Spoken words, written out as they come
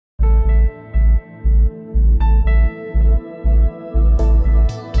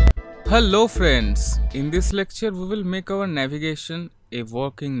Hello friends, in this lecture we will make our navigation a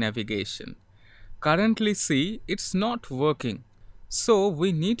working navigation. Currently see it's not working, so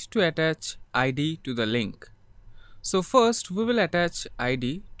we need to attach ID to the link. So first we will attach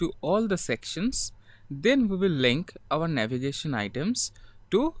ID to all the sections, then we will link our navigation items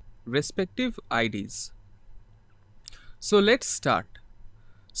to respective IDs. So let's start.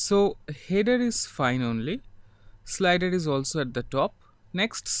 So header is fine only, slider is also at the top.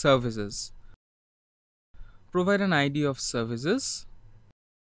 Next, services. Provide an ID of services,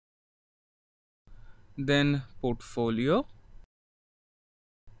 then portfolio,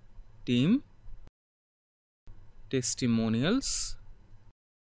 team, testimonials,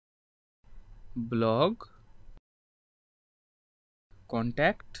 blog,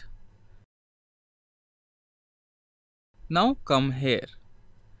 contact. Now come here.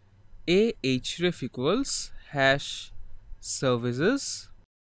 Ahref equals hash services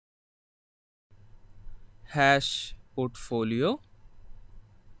hash portfolio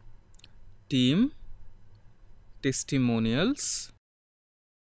team testimonials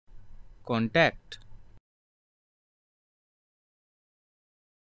contact.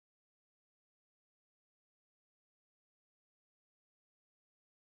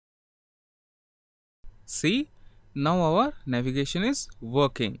 See, now our navigation is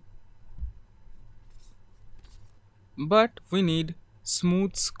working. But we need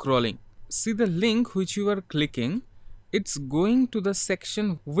smooth scrolling. See the link which you are clicking, it's going to the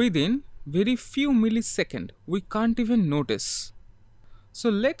section within very few milliseconds. We can't even notice. So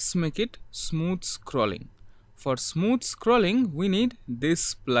let's make it smooth scrolling. For smooth scrolling, we need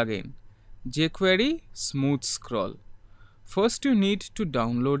this plugin, jQuery Smooth Scroll. First you need to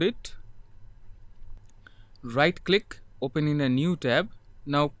download it. Right click, open in a new tab.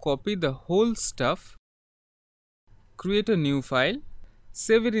 Now copy the whole stuff. Create a new file.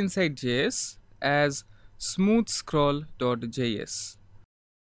 Save it inside JS as smoothscroll.js.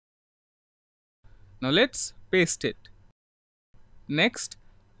 Now let's paste it. Next,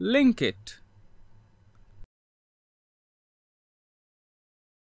 link it.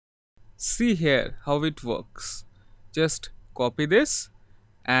 See here how it works. Just copy this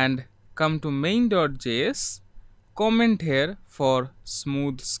and come to main.js, comment here for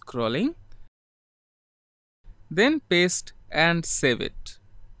smooth scrolling, then paste and save it.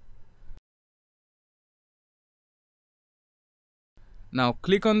 Now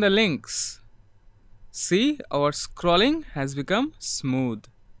click on the links. See, our scrolling has become smooth.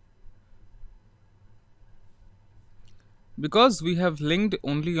 Because we have linked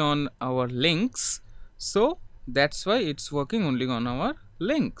only on our links, so that's why it's working only on our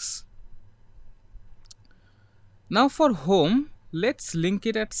links. Now for home, let's link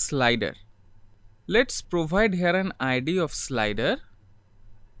it at slider. Let's provide here an ID of slider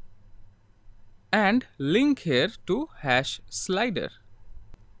and link here to hash slider.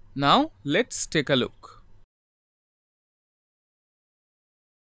 Now let's take a look.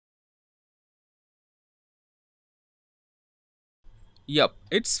 Yup,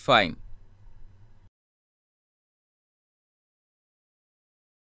 it's fine.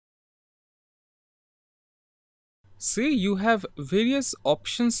 See, you have various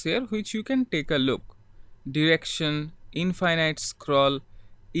options here which you can take a look. Direction, infinite scroll,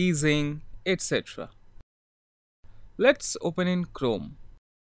 easing, etc. Let's open in Chrome.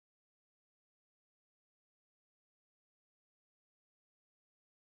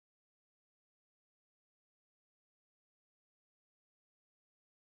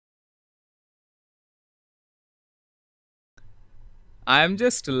 I am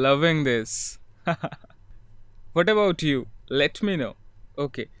just loving this. What about you? Let me know.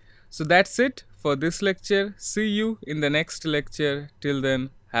 Okay, so that's it for this lecture. See you in the next lecture. Till then,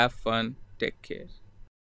 have fun. Take care.